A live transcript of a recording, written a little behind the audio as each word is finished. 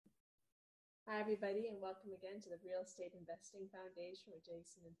Hi, everybody, and welcome again to the Real Estate Investing Foundation with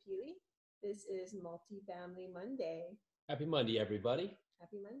Jason and Peely. This is Multifamily Monday. Happy Monday, everybody.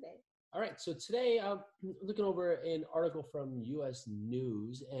 Happy Monday. All right, so today I'm looking over an article from U.S.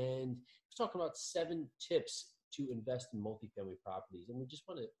 News, and it's talking about 7 tips to invest in multifamily properties. And we just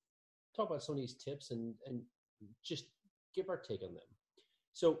want to talk about some of these tips and just give our take on them.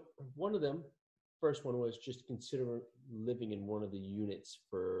 So one of them, first one was just consider living in one of the units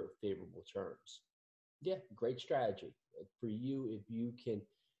for favorable terms. Yeah, great strategy. For you, if you can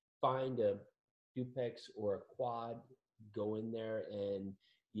find a duplex or a quad, go in there and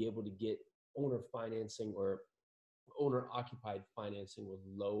be able to get owner financing or owner occupied financing with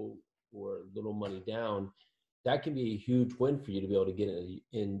low or little money down, that can be a huge win for you to be able to get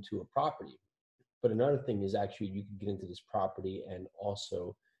into a property. But another thing is actually you can get into this property and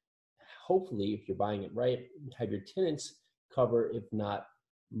also hopefully, if you're buying it right, have your tenants cover, if not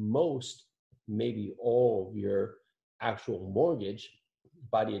most, maybe all of your actual mortgage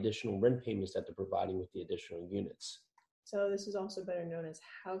by the additional rent payments that they're providing with the additional units. So this is also better known as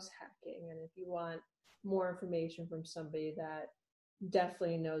house hacking. And if you want more information from somebody that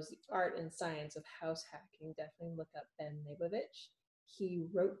definitely knows the art and science of house hacking, definitely look up Ben Leibovich. He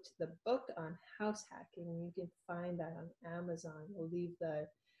wrote the book on house hacking, and you can find that on Amazon. We'll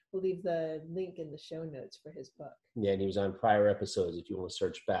leave the link in the show notes for his book. Yeah, and he was on prior episodes if you want to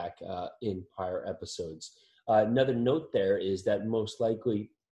search back in prior episodes. Another note there is that most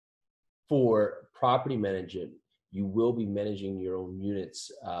likely for property management, you will be managing your own units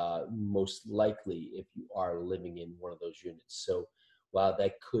most likely if you are living in one of those units. So while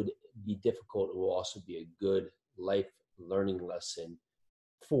that could be difficult, it will also be a good life learning lesson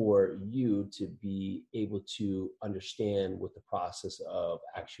for you to be able to understand what the process of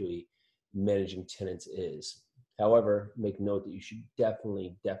actually managing tenants is. However, make note that you should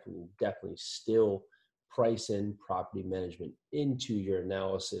definitely still price in property management into your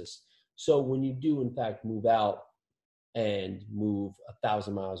analysis. So when you do in fact move out and move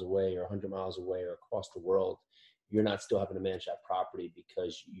 1,000 miles away or 100 miles away or across the world, you're not still having to manage that property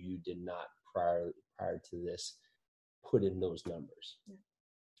because you did not prior to this put in those numbers. Yeah.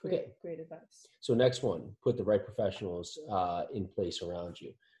 Great advice. So next one, put the right professionals in place around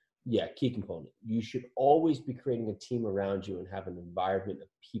you. Yeah, key component. You should always be creating a team around you and have an environment of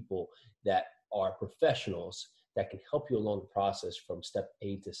people that are professionals that can help you along the process from step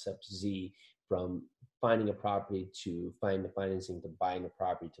A to step Z, from finding a property to finding the financing to buying the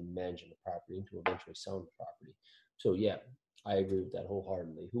property to managing the property and to eventually selling the property. So yeah, I agree with that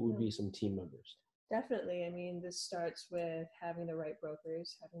wholeheartedly. Who would be some team members? Definitely. I mean, this starts with having the right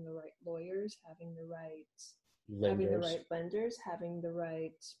brokers, having the right lawyers, having the right lenders, having the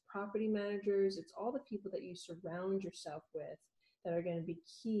right property managers. It's all the people that you surround yourself with that are going to be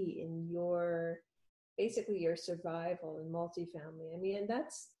key in your survival in multifamily. I mean, and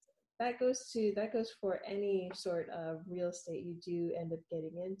that goes for any sort of real estate you do end up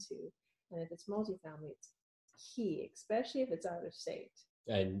getting into. And if it's multifamily, it's key, especially if it's out of state.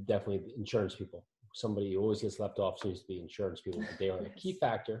 And definitely insurance people. Somebody who always gets left off seems to be insurance people, but they are a key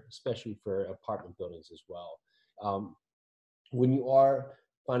factor, especially for apartment buildings as well. When you are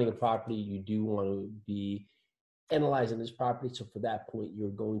finding a property, you do want to be analyzing this property. So for that point, you're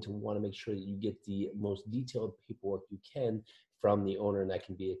going to want to make sure that you get the most detailed paperwork you can from the owner, and that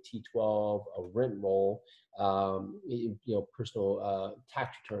can be a T12, a rent roll, personal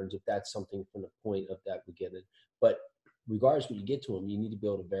tax returns, if that's something from the point of that we get it. But regardless when you get to them, you need to be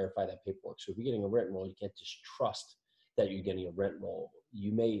able to verify that paperwork. So if you're getting a rent roll, you can't just trust that you're getting a rent roll.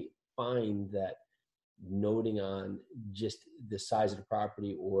 You may find that noting on just the size of the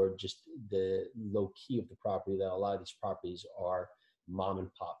property or just the low key of the property, that a lot of these properties are mom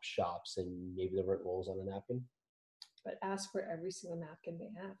and pop shops and maybe the rent roll is on a napkin. But ask for every single napkin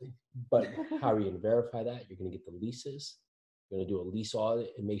they have. But how are you going to verify that? You're going to get the leases. You're going to do a lease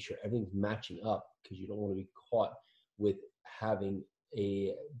audit and make sure everything's matching up, because you don't want to be caught with having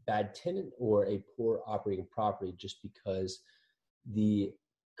a bad tenant or a poor operating property just because the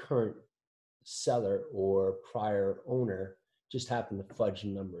current seller or prior owner just happened to fudge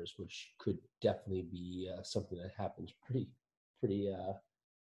numbers, which could definitely be something that happens pretty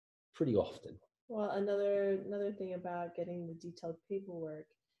often. Well, another thing about getting the detailed paperwork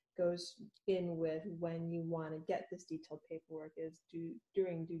goes in with when you want to get this detailed paperwork is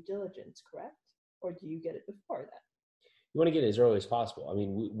during due diligence, correct? Or do you get it before that? You want to get it as early as possible. I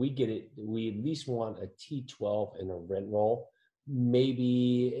mean, we get it. We at least want a T12 and a rent roll,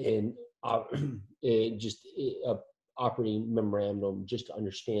 maybe just a operating memorandum just to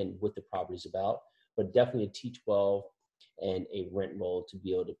understand what the property is about, but definitely a T12 and a rent roll to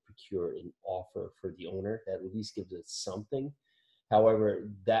be able to procure an offer for the owner. That at least gives us something. However,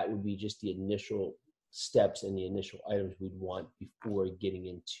 that would be just the initial steps and the initial items we'd want before getting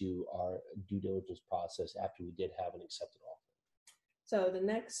into our due diligence process after we did have an accepted offer. So the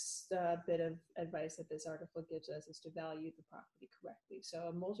next bit of advice that this article gives us is to value the property correctly. So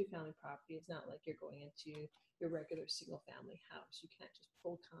a multifamily property is not like you're going into your regular single family house. You can't just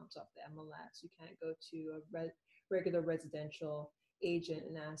pull comps off the MLS. You can't go to a regular residential agent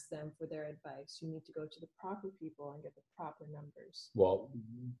and ask them for their advice. You need to go to the proper people and get the proper numbers. Well,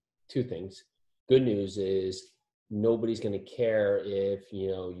 two things. Good news is nobody's going to care if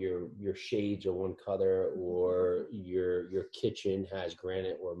your shades are one color or your kitchen has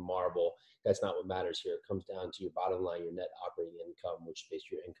granite or marble. That's not what matters here. It comes down to your bottom line, your net operating income, which is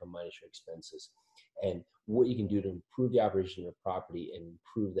basically your income minus your expenses, and what you can do to improve the operation of your property and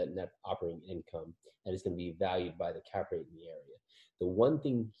improve that net operating income, and it's going to be valued by the cap rate in the area. The one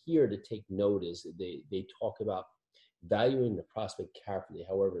thing here to take note is they talk about valuing the prospect carefully.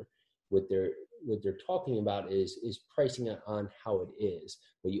 However, what they're talking about is pricing it on how it is,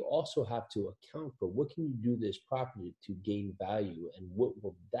 but you also have to account for what can you do to this property to gain value, and what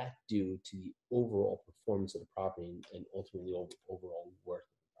will that do to the overall performance of the property and ultimately the overall worth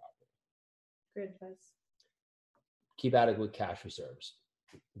of the property. Great advice. Keep adequate cash reserves.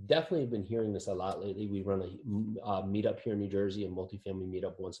 Definitely been hearing this a lot lately. We run a meetup here in New Jersey, a multifamily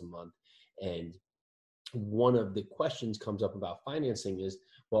meetup once a month, and one of the questions comes up about financing is,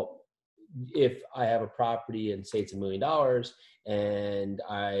 well, if I have a property and say it's $1 million and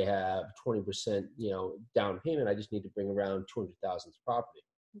I have 20%, down payment, I just need to bring around 200,000 to property.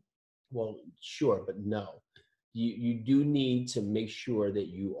 Well, sure, but no. You do need to make sure that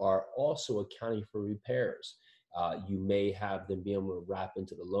you are also accounting for repairs. You may have them be able to wrap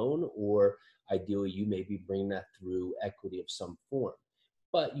into the loan, or ideally you may be bringing that through equity of some form.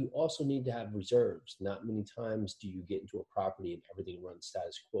 But you also need to have reserves. Not many times do you get into a property and everything runs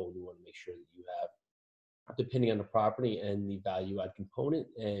status quo. You want to make sure that you have, depending on the property and the value add component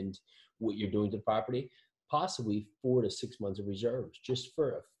and what you're doing to the property, possibly 4 to 6 months of reserves, just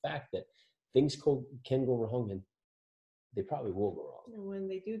for a fact that things can go wrong, and they probably will go wrong. And when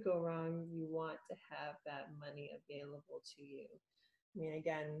they do go wrong, you want to have that money available to you. I mean,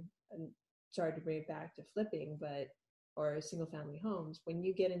 again, I'm sorry to bring it back to flipping, or single family homes, when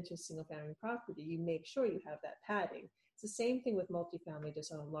you get into a single family property, you make sure you have that padding. It's the same thing with multifamily,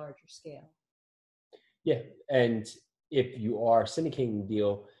 just on a larger scale. Yeah, and if you are syndicating the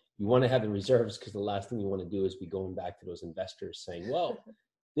deal, you want to have the reserves, because the last thing you want to do is be going back to those investors saying, well,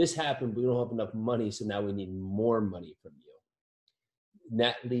 this happened, but we don't have enough money, so now we need more money from you. And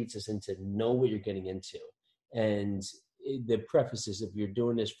that leads us into know what you're getting into. And the preface is, if you're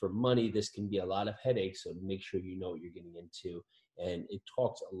doing this for money, this can be a lot of headaches, so make sure you know what you're getting into. And it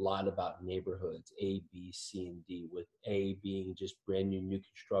talks a lot about neighborhoods, A, B, C, and D, with A being just brand new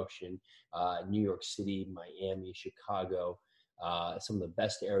construction, New York City, Miami, Chicago, some of the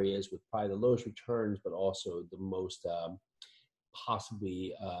best areas with probably the lowest returns, but also the most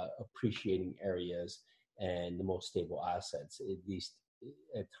possibly appreciating areas and the most stable assets, at least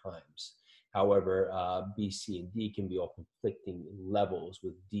at times. However, B, C, and D can be all conflicting levels,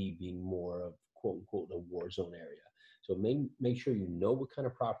 with D being more of quote unquote a war zone area. So make sure you know what kind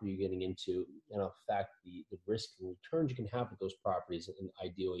of property you're getting into, and in fact, the risk and returns you can have with those properties, and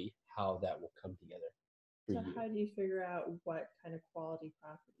ideally how that will come together. So how do you figure out what kind of quality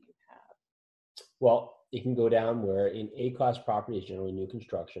property you have? Well, it can go down where an A-class property is generally new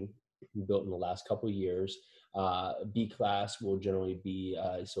construction, built in the last couple of years. B class will generally be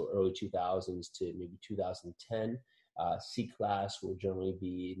so early 2000s to maybe 2010. C class will generally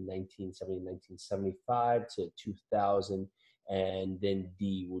be 1970, 1975 to 2000, and then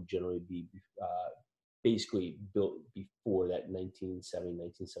D will generally be basically built before that 1970,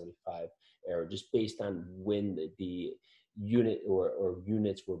 1975 era, just based on when the unit or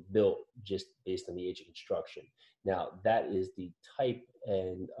units were built, just based on the age of construction. Now, that is the type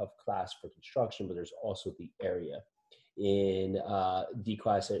and of class for construction, but there's also the area. In D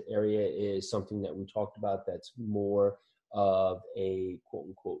class area is something that we talked about that's more of a quote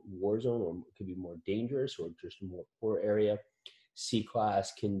unquote war zone, or it could be more dangerous, or just a more poor area. C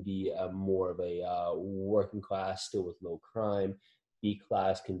class can be more of a working class, still with low crime. B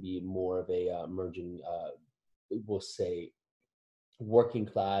class can be more of a emerging, we'll say, working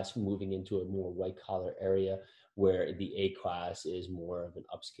class, moving into a more white collar area, where the A class is more of an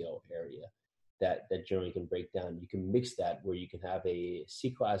upscale area that generally can break down. You can mix that, where you can have a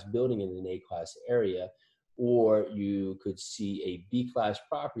C class building in an A class area, or you could see a B class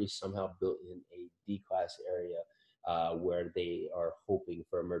property somehow built in a D class area. where they are hoping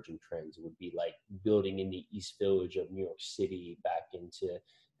for emerging trends. It would be like building in the East Village of New York City back into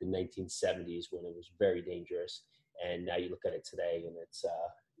the 1970s when it was very dangerous. And now you look at it today and it's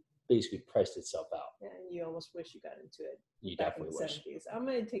basically priced itself out. Yeah, and you almost wish you got into it. You definitely wish. 70s. I'm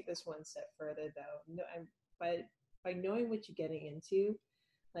going to take this one step further, though. No, by knowing what you're getting into,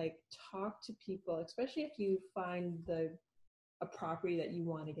 like talk to people, especially if you find a property that you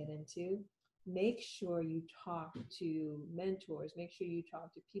want to get into. Make sure you talk to mentors. Make sure you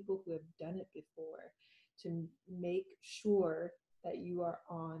talk to people who have done it before to make sure that you are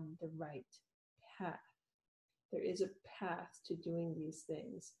on the right path. There is a path to doing these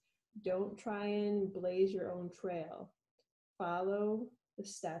things. Don't try and blaze your own trail. Follow the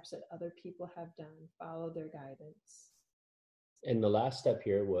steps that other people have done. Follow their guidance. And the last step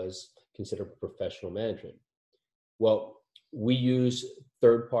here was consider professional management. Well, we use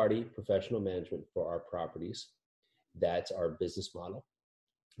third-party professional management for our properties. That's our business model.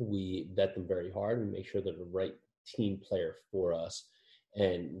 We vet them very hard and make sure they're the right team player for us.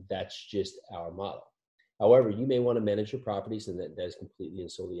 And that's just our model. However, you may want to manage your properties, and that is completely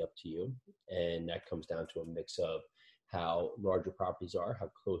and solely up to you. And that comes down to a mix of how large your properties are,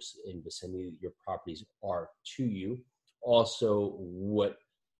 how close in vicinity your properties are to you. Also, what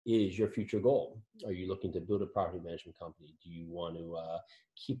is your future goal? Are you looking to build a property management company? Do you want to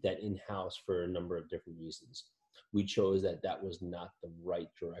keep that in-house for a number of different reasons? We chose that was not the right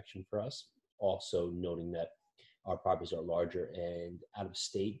direction for us. Also noting that our properties are larger and out of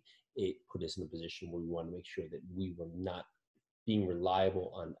state, it put us in a position where we want to make sure that we were not being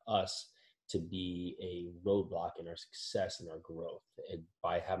reliable on us to be a roadblock in our success and our growth, and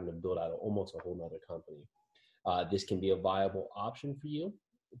by having to build out almost a whole nother company. This can be a viable option for you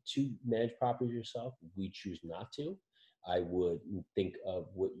to manage properties yourself. We choose not to. I would think of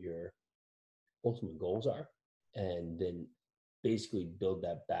what your ultimate goals are and then basically build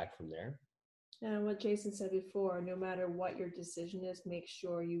that back from there. And what Jason said before, no matter what your decision is, make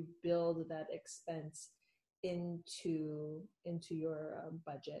sure you build that expense into your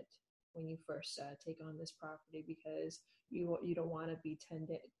budget when you first take on this property, because you don't want to be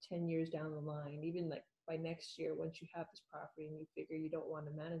 10 years down the line, even like by next year, once you have this property and you figure you don't want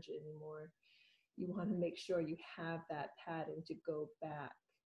to manage it anymore, you want to make sure you have that padding to go back.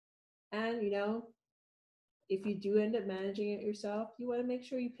 And, if you do end up managing it yourself, you want to make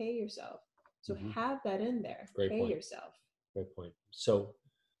sure you pay yourself. So have that in there. Great pay point. yourself. Great point. So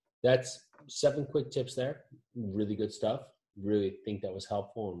that's 7 quick tips there. Really good stuff. Really think that was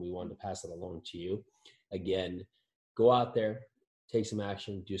helpful, and we wanted to pass it along to you. Again, go out there, take some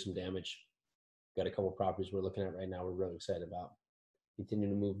action, do some damage. Got a couple properties we're looking at right now we're really excited about. Continue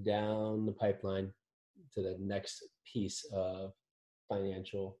to move down the pipeline to the next piece of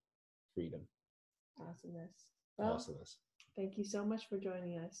financial freedom. Awesomeness. Well, awesomeness. Thank you so much for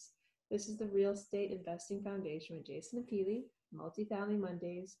joining us. This is the Real Estate Investing Foundation with Jason Apili, Multifamily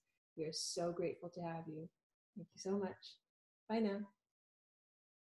Mondays. We are so grateful to have you. Thank you so much. Bye now.